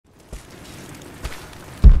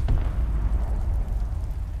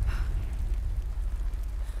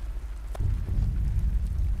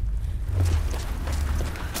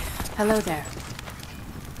Hello there.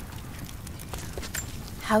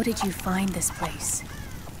 How did you find this place?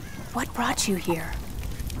 What brought you here?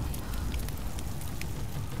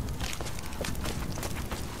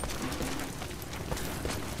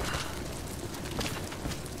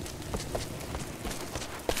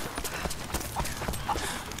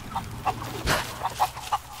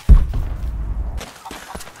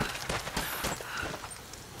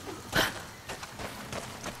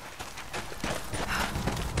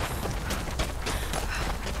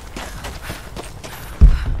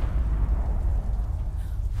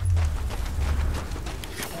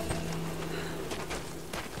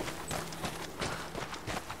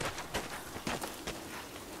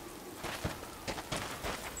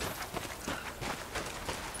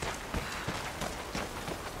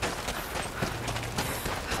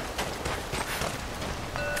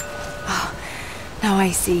 Now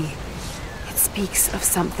I see. It speaks of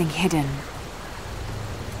something hidden.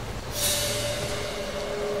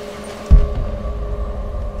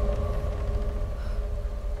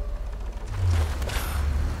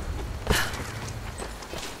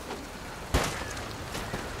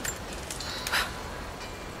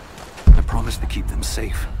 I promised to keep them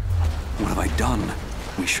safe. What have I done?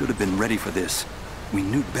 We should have been ready for this. We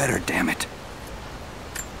knew better, damn it.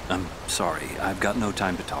 I'm sorry, I've got no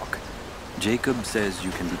time to talk. Jacob says you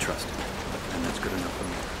can be trusted, and that's good enough for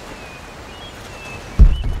me.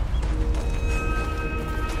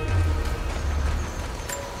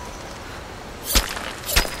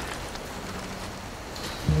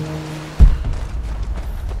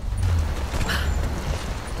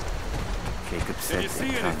 Jacob said Did you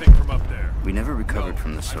see anything from up there? we never recovered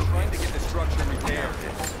from the Soviets. Trying to get the structure repaired.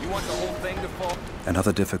 You want the whole thing to fall?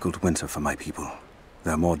 Another difficult winter for my people.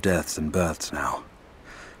 There are more deaths than births now.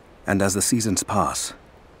 And as the seasons pass,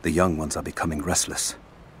 the young ones are becoming restless.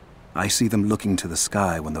 I see them looking to the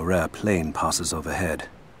sky when the rare plane passes overhead.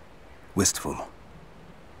 Wistful.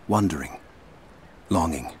 Wondering.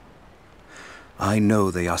 Longing. I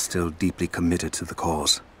know they are still deeply committed to the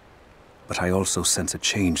cause. But I also sense a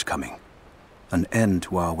change coming. An end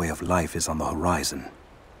to our way of life is on the horizon.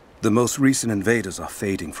 The most recent invaders are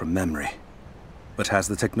fading from memory. But as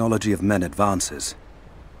the technology of men advances,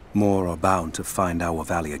 more are bound to find our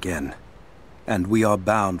valley again. And we are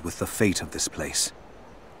bound with the fate of this place.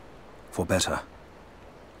 For better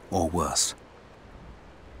or worse.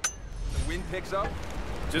 The wind picks up?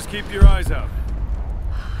 Just keep your eyes out.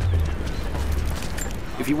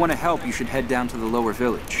 If you want to help, you should head down to the lower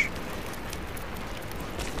village.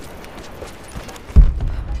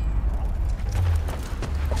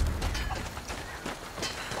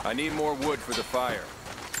 I need more wood for the fire.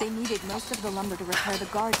 They needed most of the lumber to repair the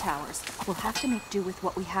guard towers. We'll have to make do with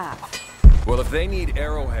what we have. Well, if they need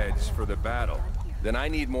arrowheads for the battle, then I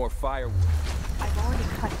need more firewood. I've already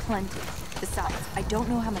cut plenty. Besides, I don't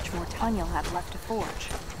know how much more time you'll have left to forge.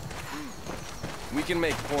 We can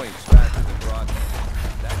make points back to the broad.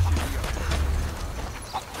 That should be all.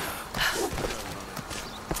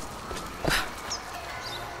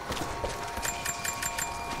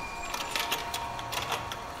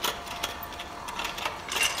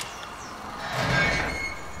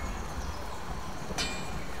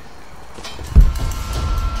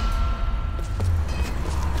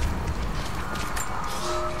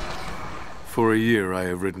 For a year I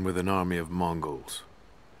have ridden with an army of Mongols,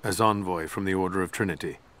 as envoy from the Order of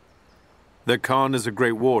Trinity. Their Khan is a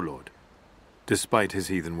great warlord, despite his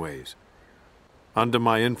heathen ways. Under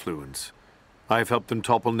my influence, I have helped them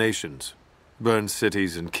topple nations, burn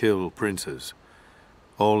cities and kill princes,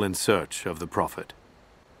 all in search of the Prophet.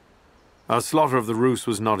 Our slaughter of the Rus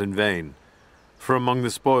was not in vain, for among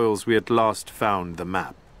the spoils we at last found the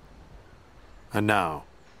map. And now,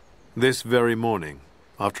 this very morning,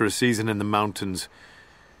 after a season in the mountains,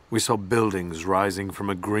 we saw buildings rising from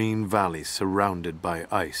a green valley surrounded by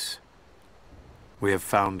ice. We have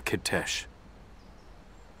found Kitesh.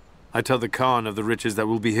 I tell the Khan of the riches that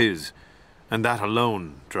will be his, and that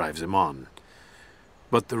alone drives him on.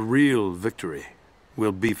 But the real victory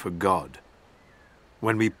will be for God,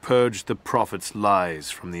 when we purge the Prophet's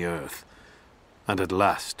lies from the earth, and at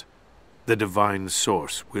last, the divine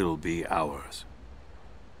source will be ours.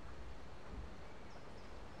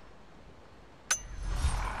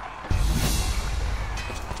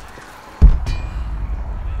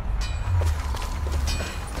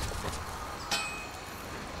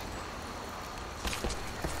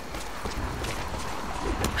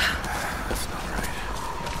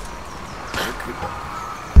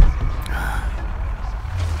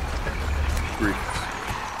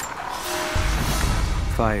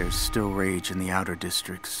 Fires still rage in the outer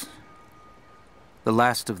districts. The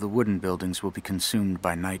last of the wooden buildings will be consumed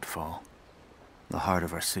by nightfall. The heart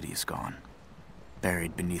of our city is gone,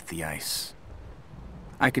 buried beneath the ice.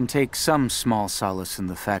 I can take some small solace in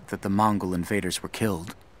the fact that the Mongol invaders were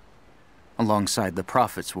killed, alongside the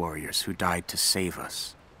Prophet's warriors who died to save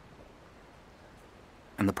us.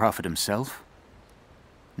 And the Prophet himself?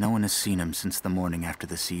 No one has seen him since the morning after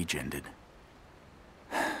the siege ended.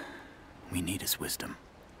 We need his wisdom,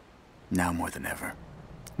 now more than ever.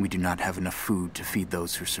 We do not have enough food to feed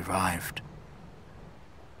those who survived.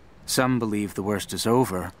 Some believe the worst is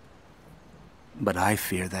over, but I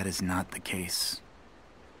fear that is not the case.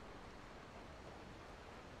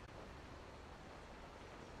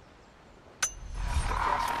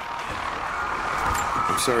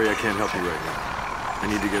 I'm sorry I can't help you right now. I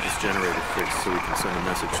need to get this generator fixed so we can send a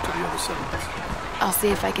message to the other settlements. I'll see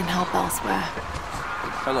if I can help elsewhere.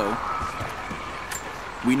 Hello.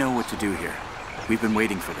 We know what to do here. We've been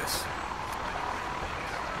waiting for this.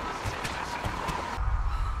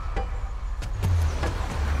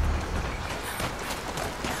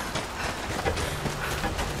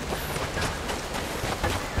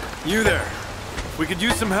 You there. We could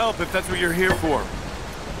use some help if that's what you're here for.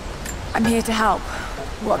 I'm here to help.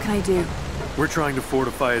 What can I do? We're trying to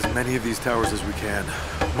fortify as many of these towers as we can.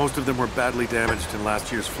 Most of them were badly damaged in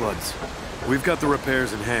last year's floods. We've got the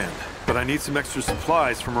repairs in hand, but I need some extra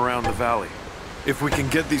supplies from around the valley. If we can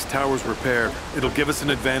get these towers repaired, it'll give us an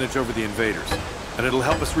advantage over the invaders, and it'll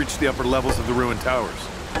help us reach the upper levels of the ruined towers.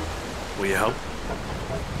 Will you help?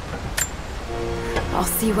 I'll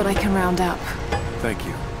see what I can round up. Thank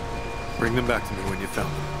you. Bring them back to me when you found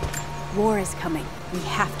them. War is coming. We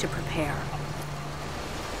have to prepare.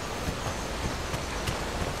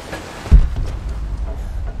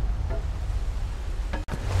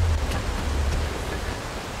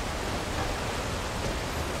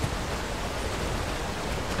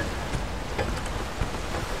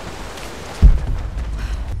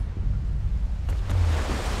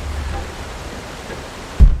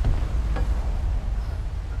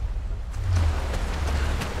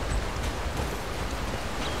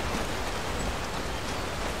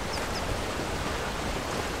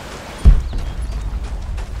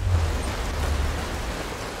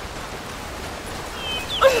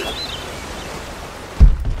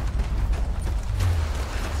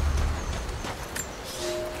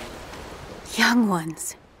 Young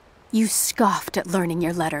ones, you scoffed at learning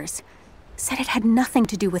your letters, said it had nothing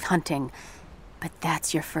to do with hunting, but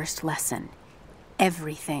that's your first lesson.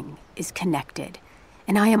 Everything is connected,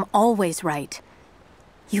 and I am always right.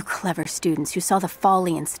 You clever students who saw the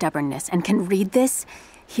folly and stubbornness and can read this,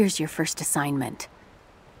 here's your first assignment.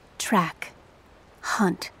 Track,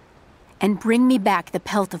 hunt, and bring me back the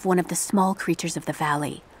pelt of one of the small creatures of the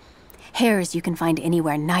valley. Hares you can find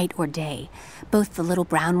anywhere, night or day, both the little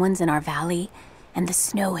brown ones in our valley and the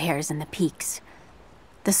snow hares in the peaks.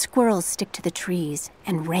 The squirrels stick to the trees,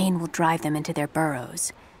 and rain will drive them into their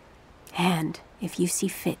burrows. And if you see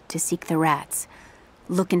fit to seek the rats,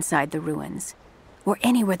 look inside the ruins, or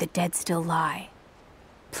anywhere the dead still lie.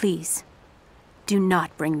 Please, do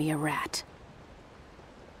not bring me a rat.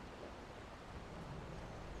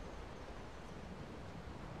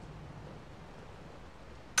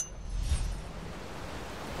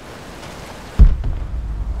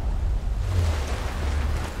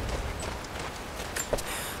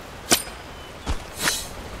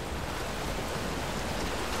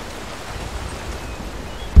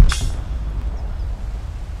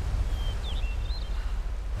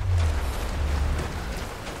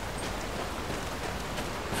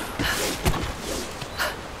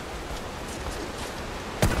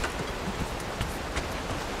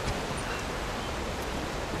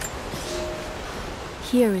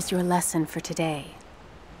 Here is your lesson for today.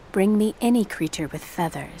 Bring me any creature with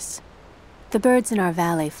feathers. The birds in our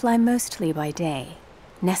valley fly mostly by day,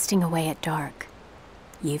 nesting away at dark.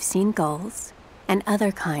 You've seen gulls and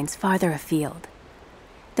other kinds farther afield.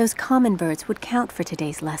 Those common birds would count for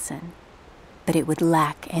today's lesson, but it would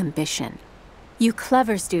lack ambition. You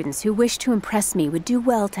clever students who wish to impress me would do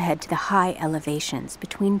well to head to the high elevations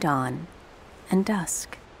between dawn and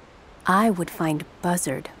dusk. I would find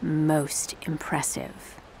buzzard most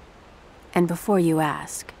impressive. And before you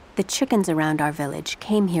ask, the chickens around our village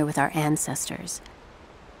came here with our ancestors.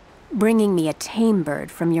 Bringing me a tame bird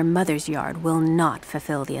from your mother's yard will not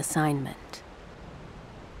fulfill the assignment.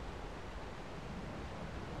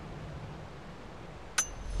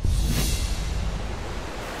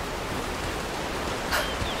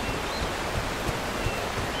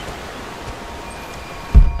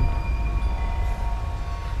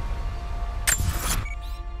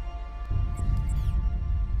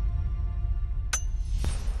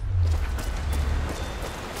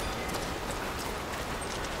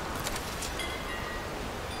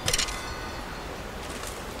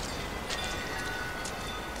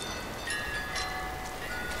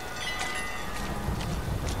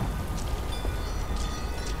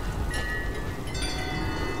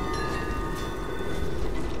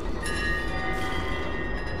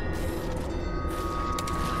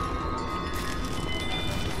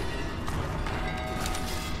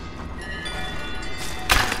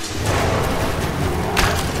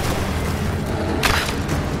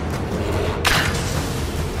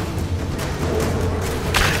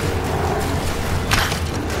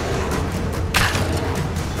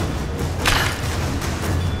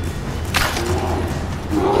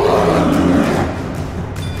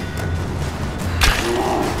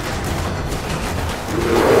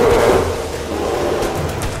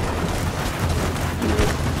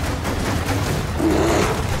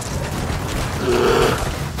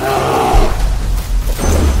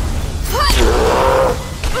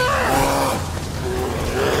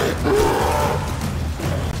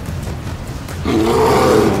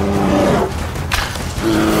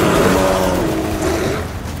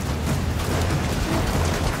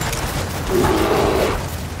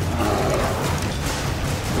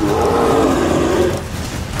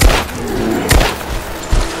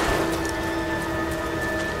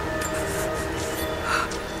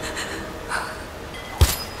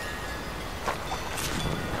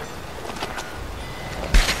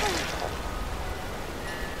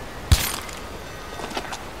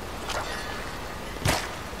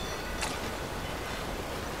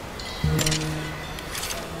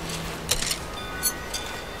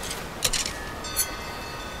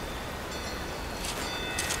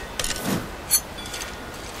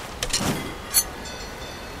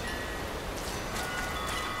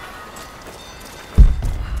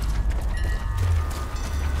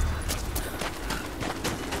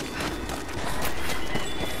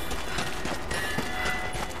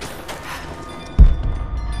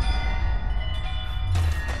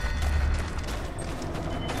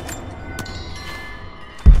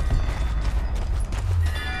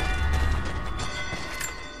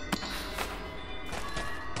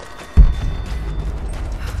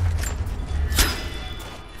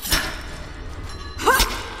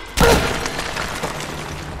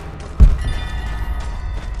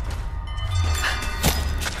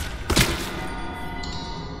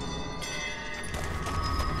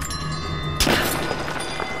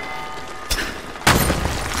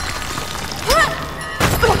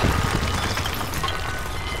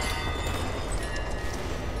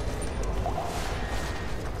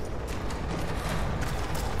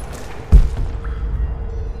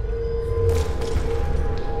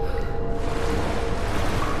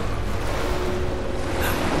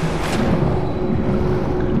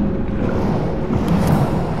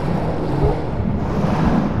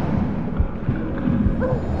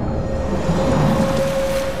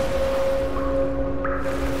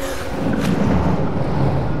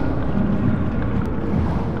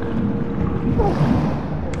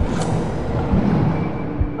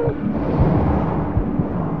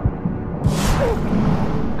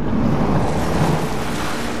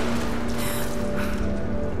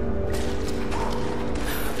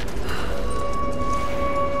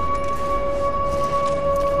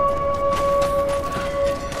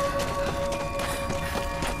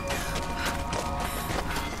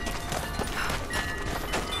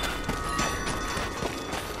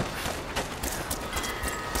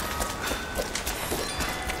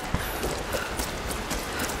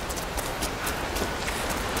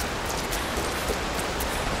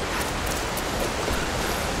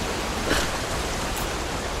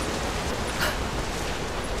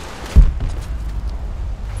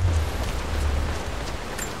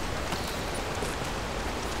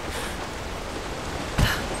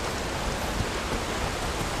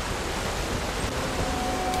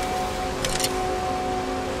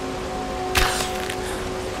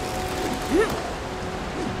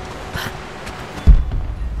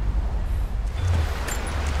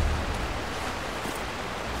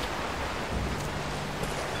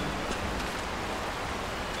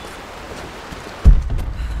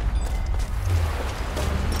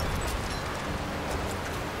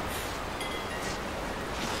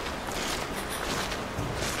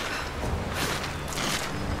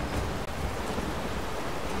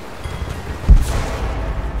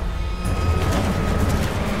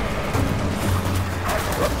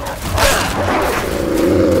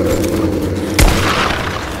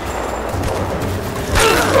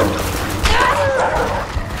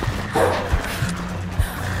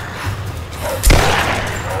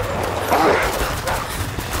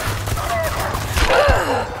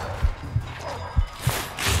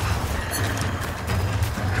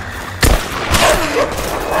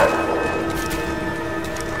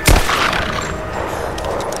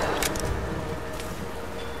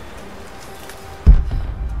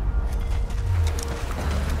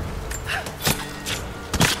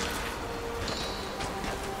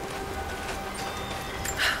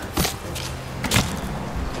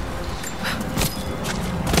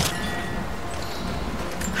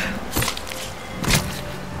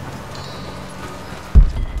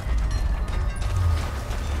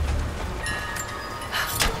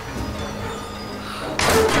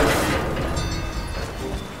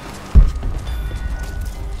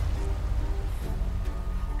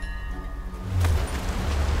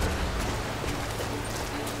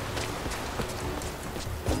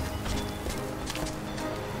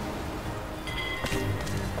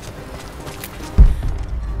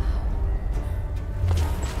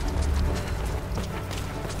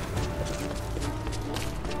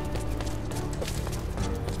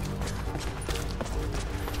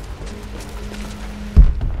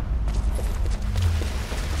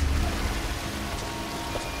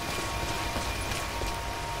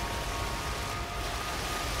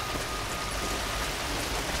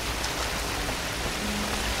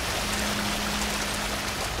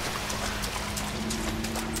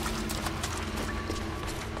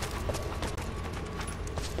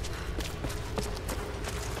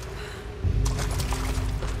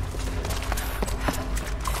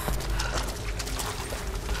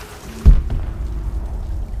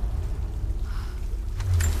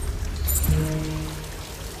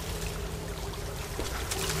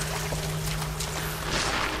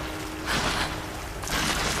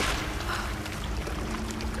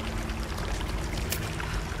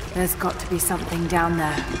 There's got to be something down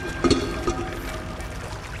there.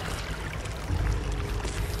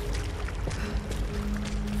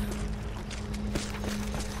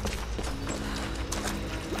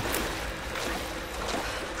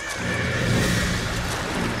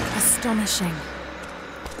 Astonishing.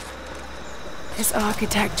 This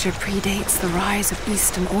architecture predates the rise of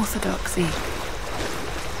Eastern Orthodoxy.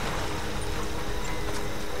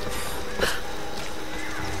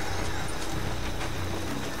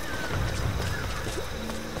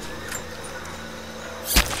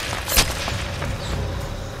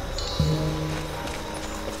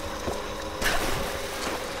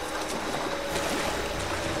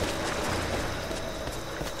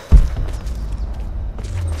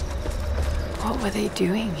 What were they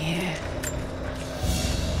doing here?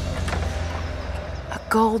 A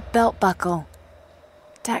gold belt buckle.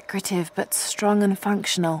 Decorative but strong and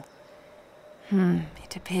functional.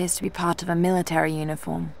 It appears to be part of a military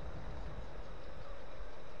uniform.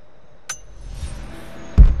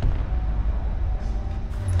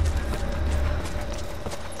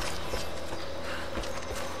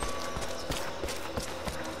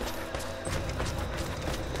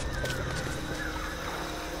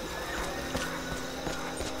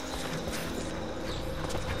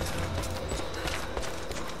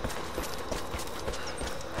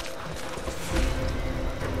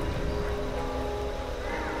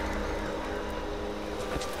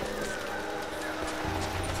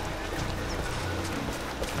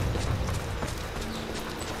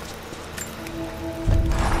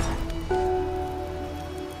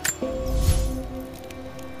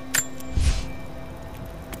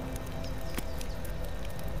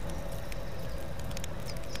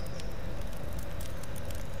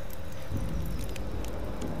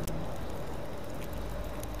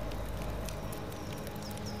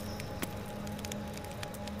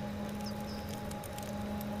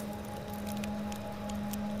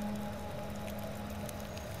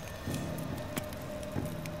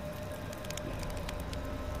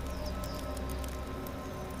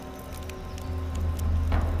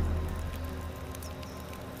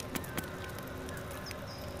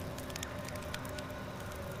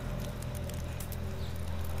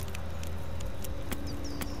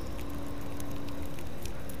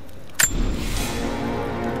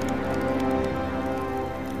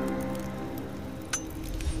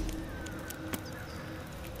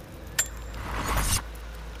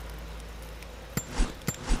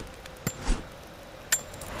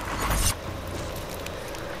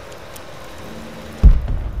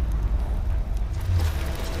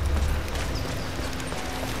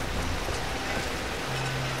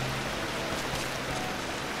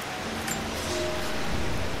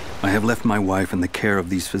 I have left my wife in the care of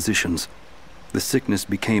these physicians. The sickness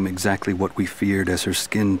became exactly what we feared as her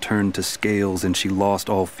skin turned to scales and she lost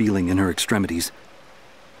all feeling in her extremities.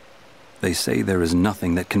 They say there is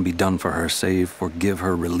nothing that can be done for her save for give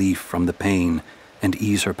her relief from the pain and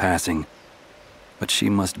ease her passing. But she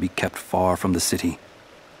must be kept far from the city,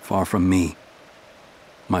 far from me.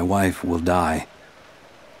 My wife will die,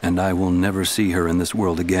 and I will never see her in this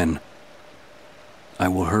world again. I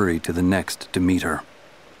will hurry to the next to meet her.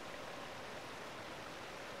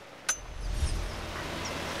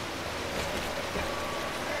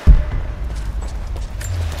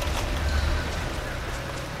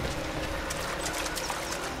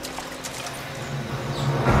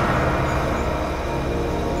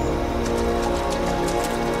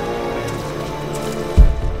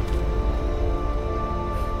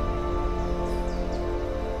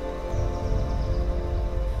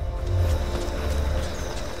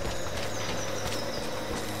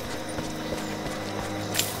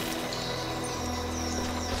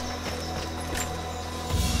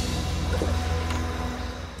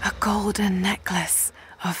 Golden necklace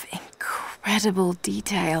of incredible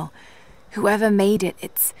detail. Whoever made it,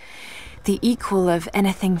 it's the equal of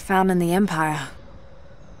anything found in the Empire.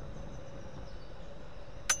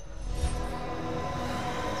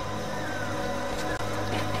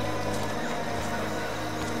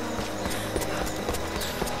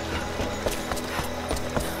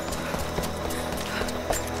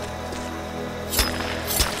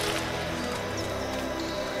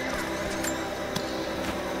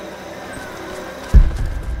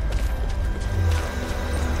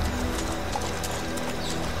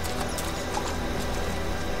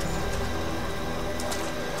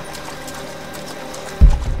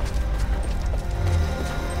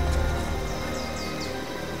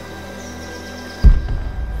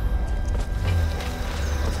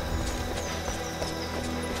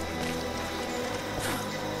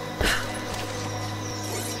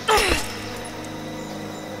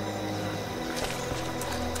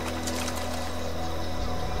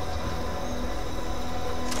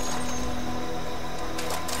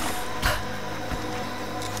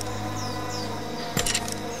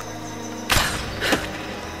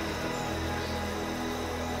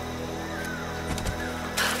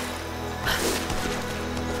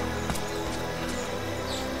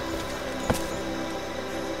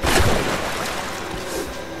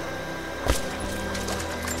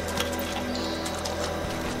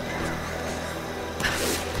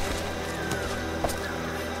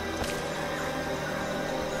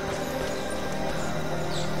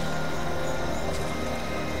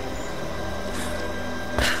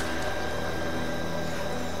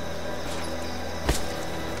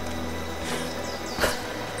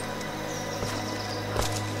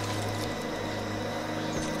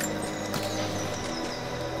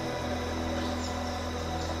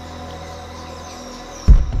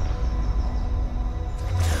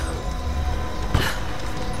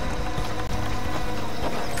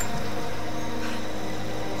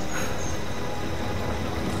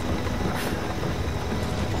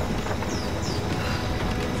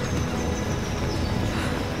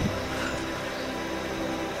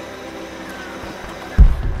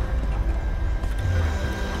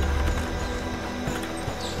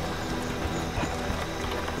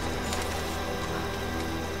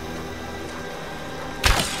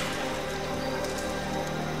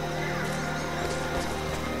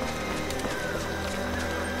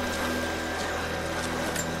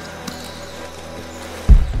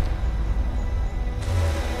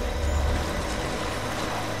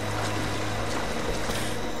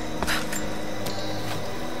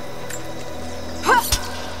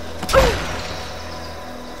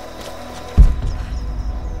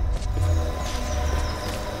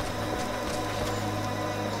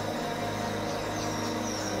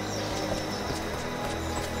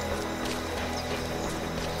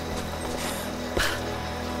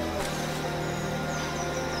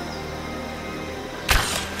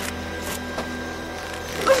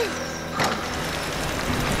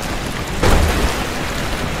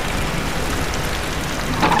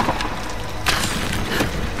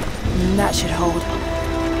 That should hold.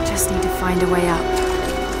 Just need to find a way up.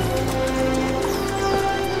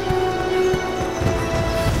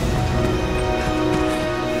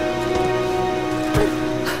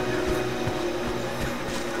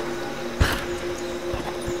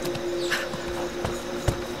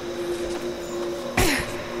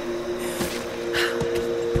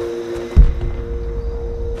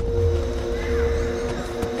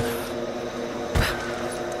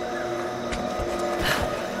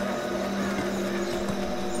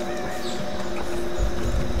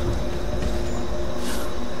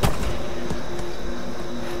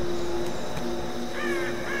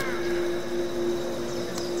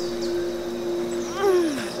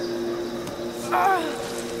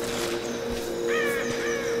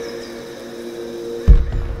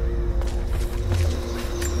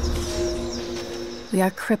 We are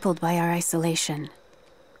crippled by our isolation.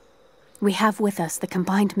 We have with us the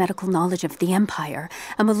combined medical knowledge of the Empire,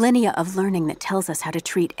 a millennia of learning that tells us how to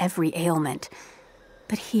treat every ailment.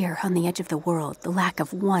 But here, on the edge of the world, the lack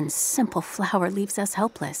of one simple flower leaves us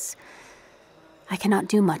helpless. I cannot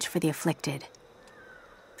do much for the afflicted.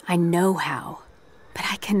 I know how, but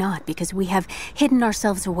I cannot because we have hidden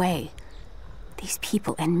ourselves away. These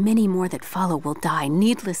people and many more that follow will die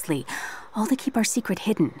needlessly, all to keep our secret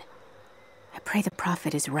hidden. I pray the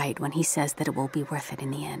prophet is right when he says that it will be worth it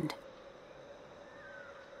in the end.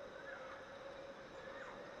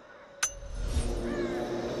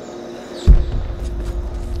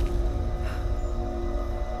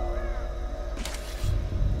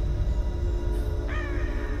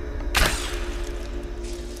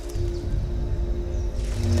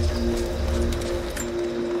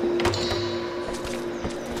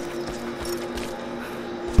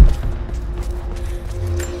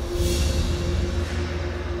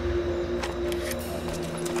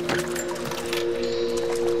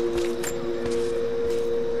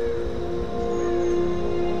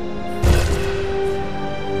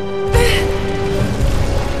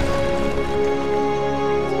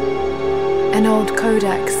 An old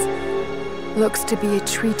codex. Looks to be a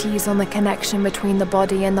treatise on the connection between the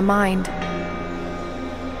body and the mind.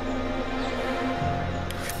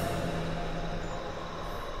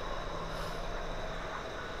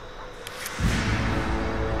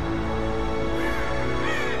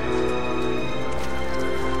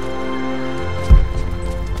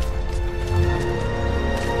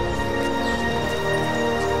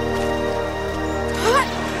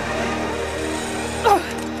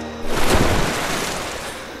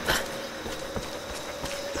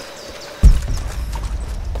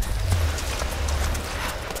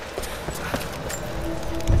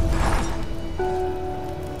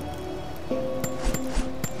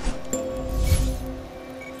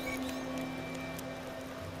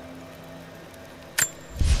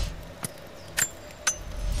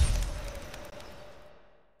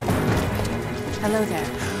 Hello there.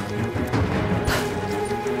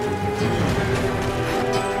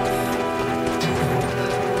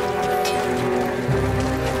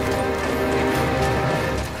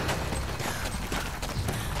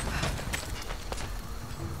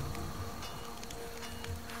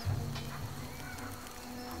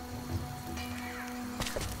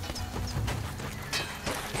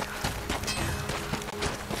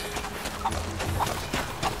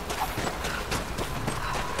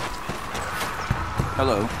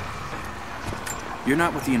 Hello. You're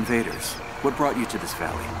not with the invaders. What brought you to this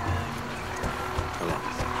valley? Hello.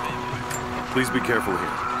 Please be careful here.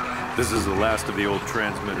 This is the last of the old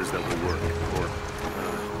transmitters that will work. Or,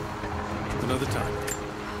 another time.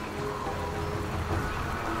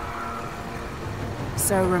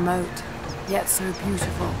 So remote, yet so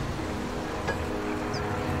beautiful.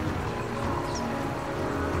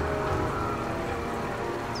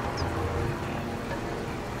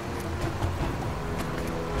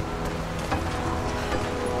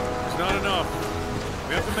 Not enough.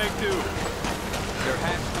 We have to make do. There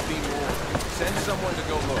has to be more. Send someone to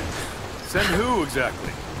go look. Send who,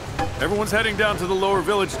 exactly? Everyone's heading down to the lower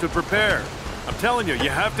village to prepare. I'm telling you, you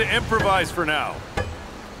have to improvise for now.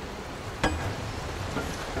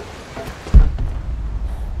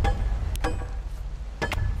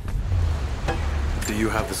 Do you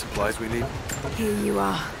have the supplies we need? Here you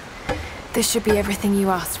are. This should be everything you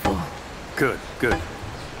asked for. Good, good.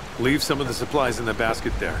 Leave some of the supplies in the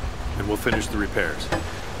basket there, and we'll finish the repairs.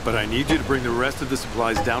 But I need you to bring the rest of the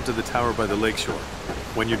supplies down to the tower by the lakeshore.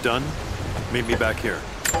 When you're done, meet me back here.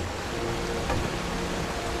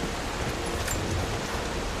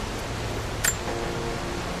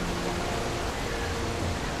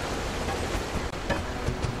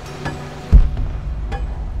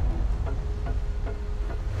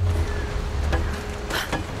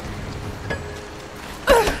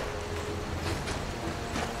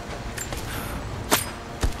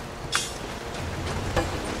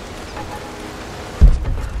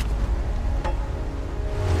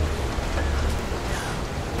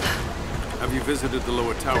 Have you visited the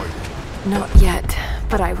lower tower yet? Not yet,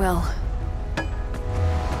 but I will.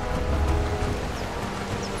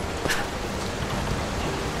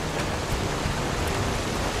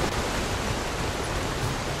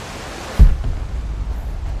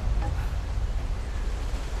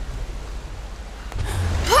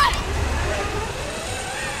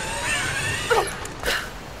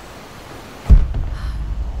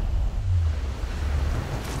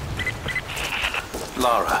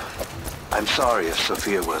 Lara, I'm sorry if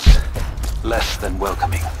Sophia was less than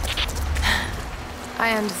welcoming.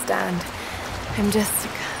 I understand. I'm just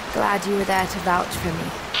glad you were there to vouch for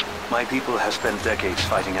me. My people have spent decades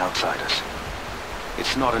fighting outsiders.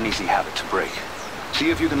 It's not an easy habit to break. See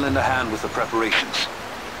if you can lend a hand with the preparations.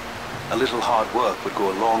 A little hard work would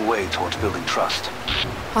go a long way towards building trust.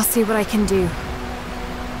 I'll see what I can do.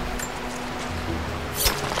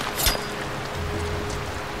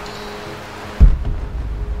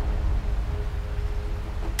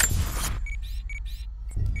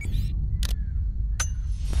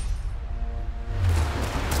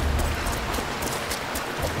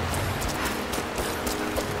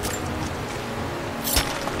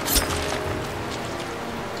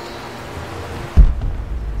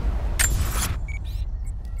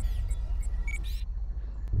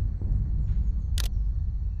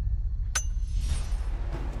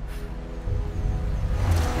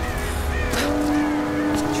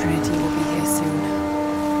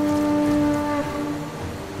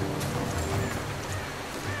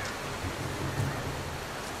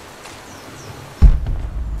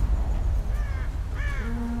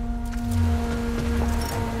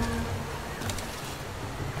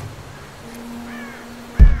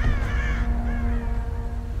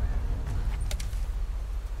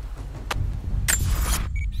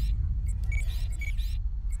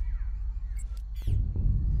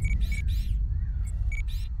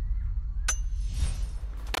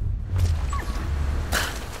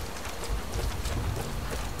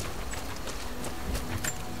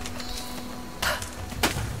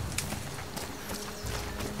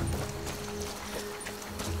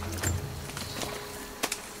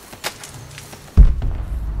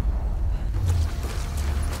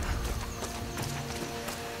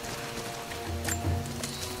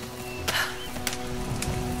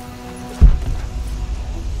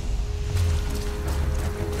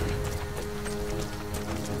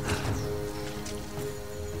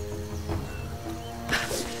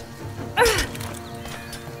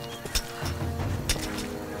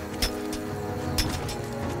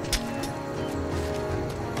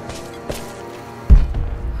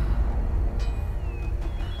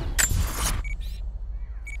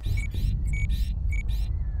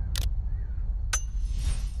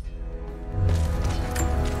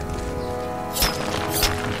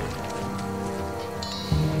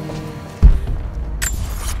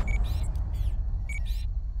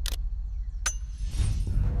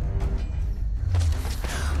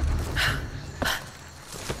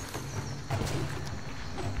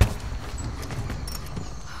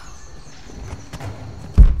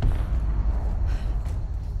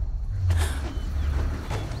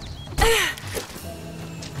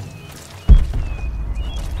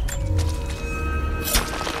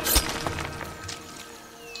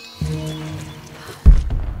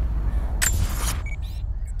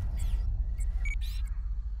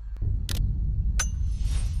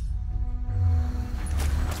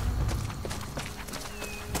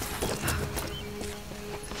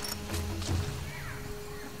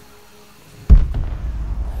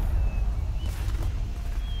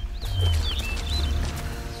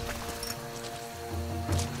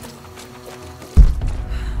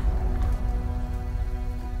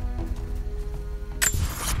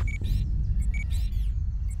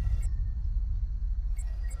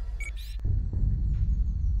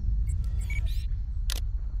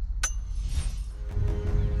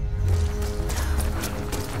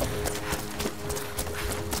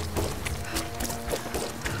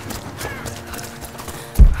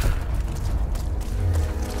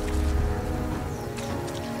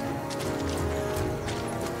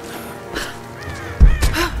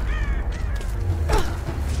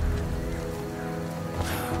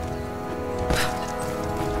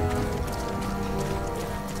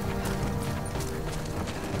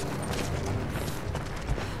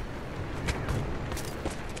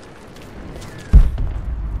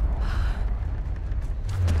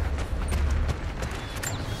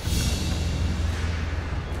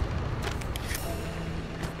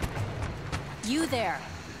 You there.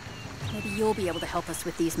 Maybe you'll be able to help us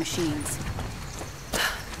with these machines.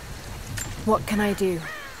 What can I do?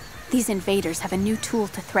 These invaders have a new tool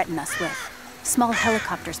to threaten us with. Small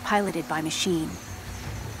helicopters piloted by machine.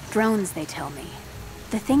 Drones, they tell me.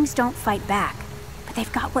 The things don't fight back, but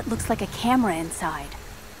they've got what looks like a camera inside.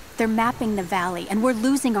 They're mapping the valley, and we're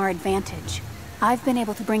losing our advantage. I've been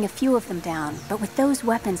able to bring a few of them down, but with those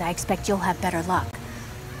weapons, I expect you'll have better luck.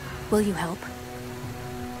 Will you help?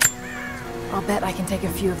 I'll bet I can take a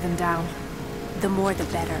few of them down. The more the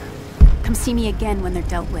better. Come see me again when they're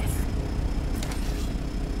dealt with.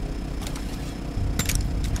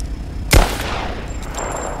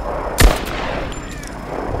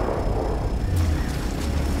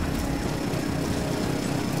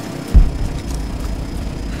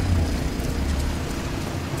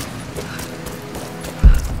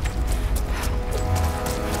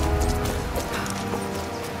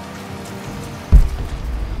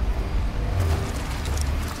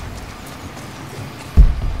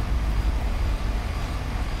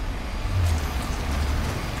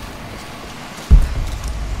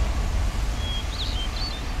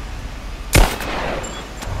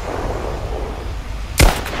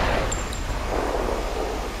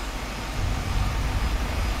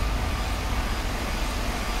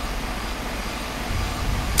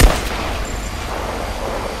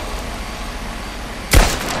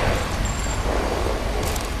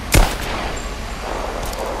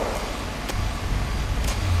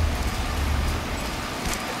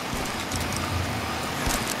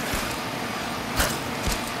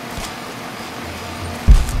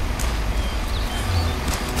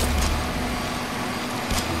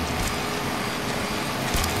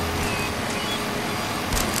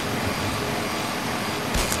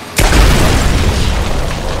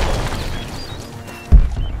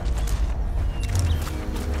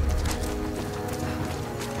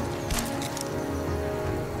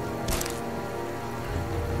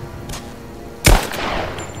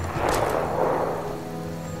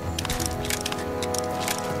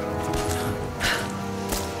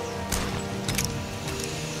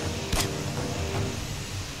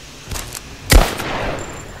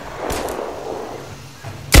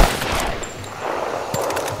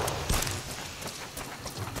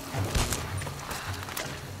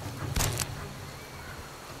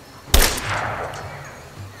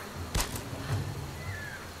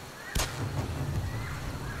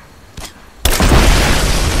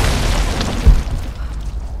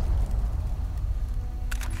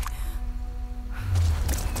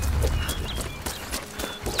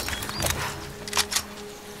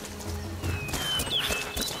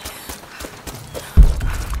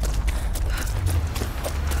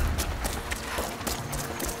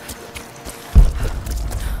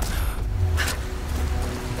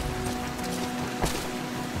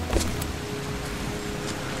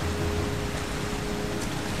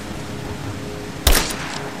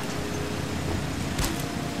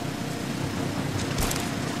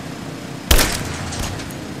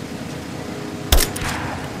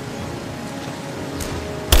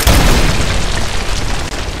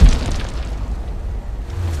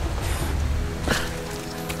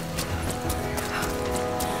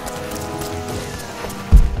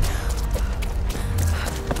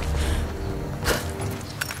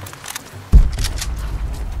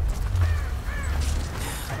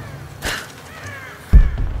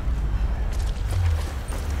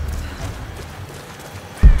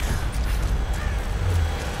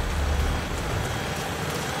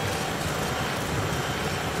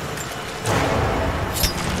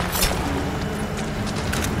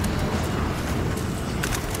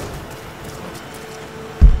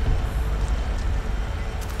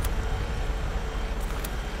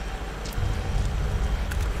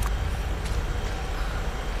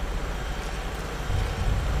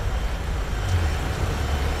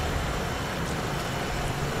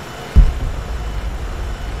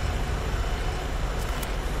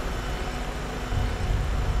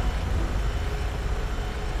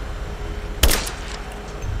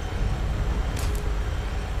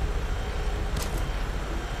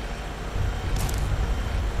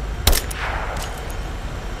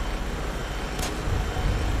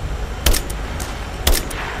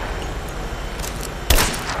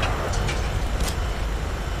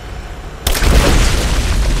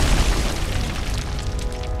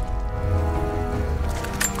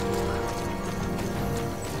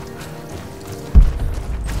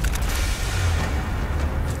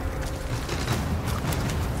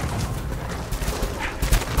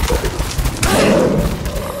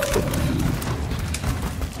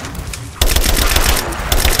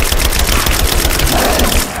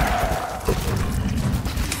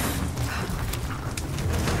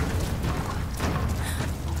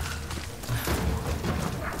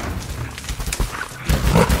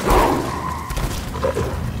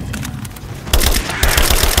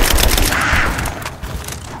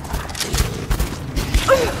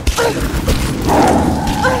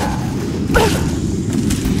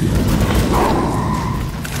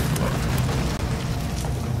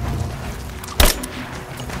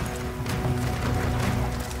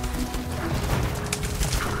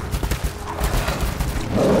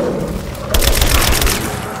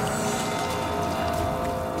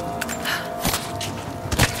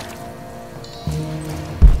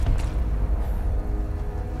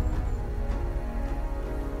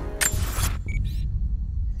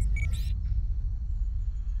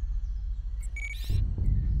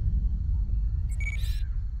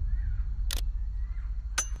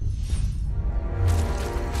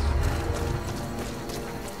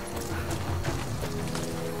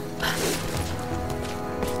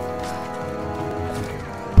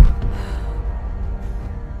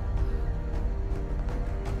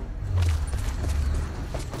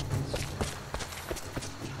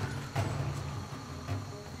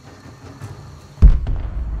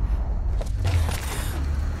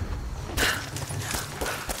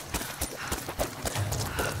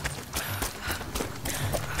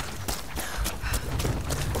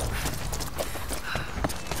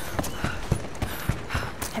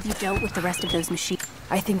 Have you dealt with the rest of those machines?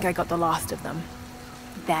 I think I got the last of them.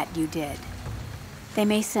 That you did. They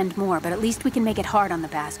may send more, but at least we can make it hard on the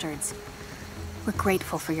bastards. We're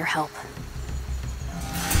grateful for your help.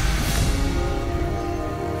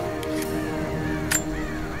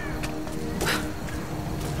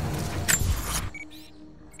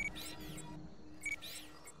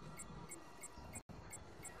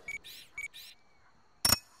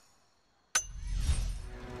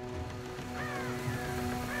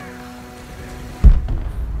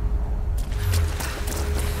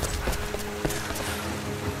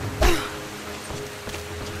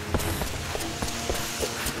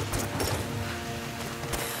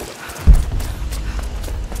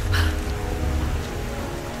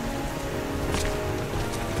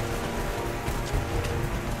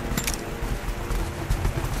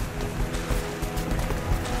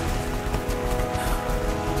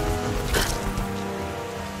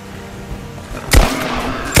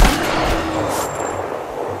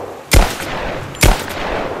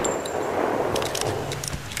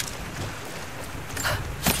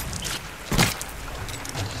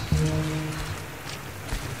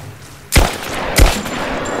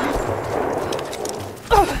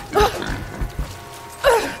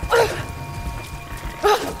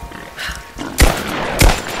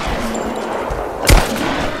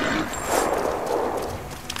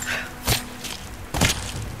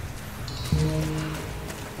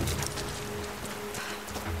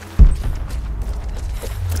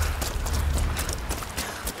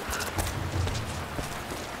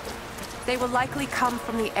 They will likely come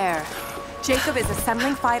from the air. Jacob is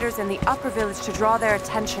assembling fighters in the upper village to draw their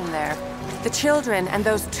attention there. The children and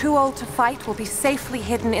those too old to fight will be safely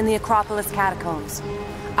hidden in the Acropolis catacombs.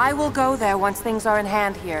 I will go there once things are in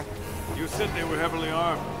hand here. You said they were heavily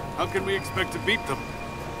armed. How can we expect to beat them?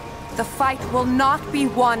 The fight will not be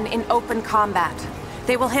won in open combat.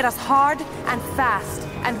 They will hit us hard and fast,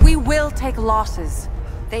 and we will take losses.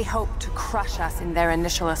 They hope to crush us in their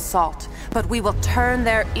initial assault, but we will turn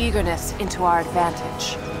their eagerness into our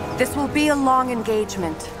advantage. This will be a long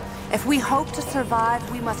engagement. If we hope to survive,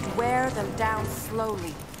 we must wear them down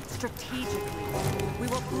slowly, strategically. We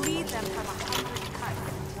will bleed them from 100 cuts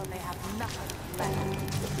until they have nothing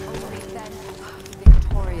left. Only then will we be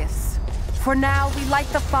victorious. For now, we light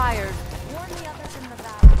the fires, warn the others in the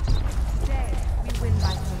valley. Today, we win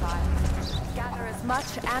by surviving. Gather as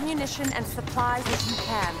much ammunition and supplies as you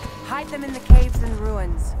can. Hide them in the caves and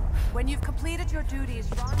ruins. When you've completed your duties,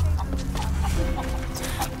 rendezvous.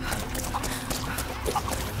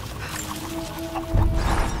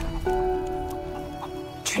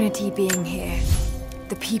 Trinity being here,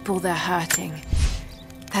 the people they're hurting,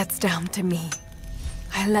 that's down to me.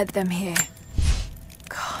 I led them here.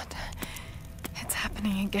 God, it's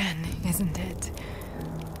happening again, isn't it?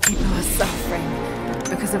 People are suffering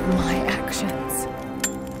because of my actions.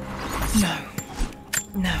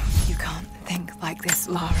 No, you can't think like this,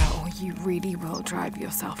 Lara, or you really will drive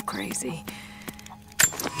yourself crazy.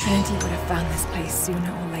 Trinity would have found this place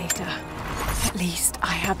sooner or later. At least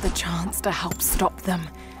I have the chance to help stop them.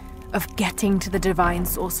 Of getting to the divine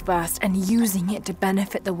source first and using it to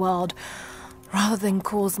benefit the world, rather than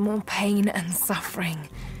cause more pain and suffering.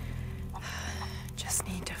 Just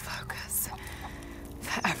need to focus.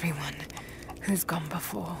 For everyone who's gone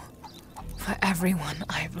before. For everyone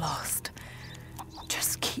I've lost.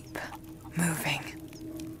 Just keep moving.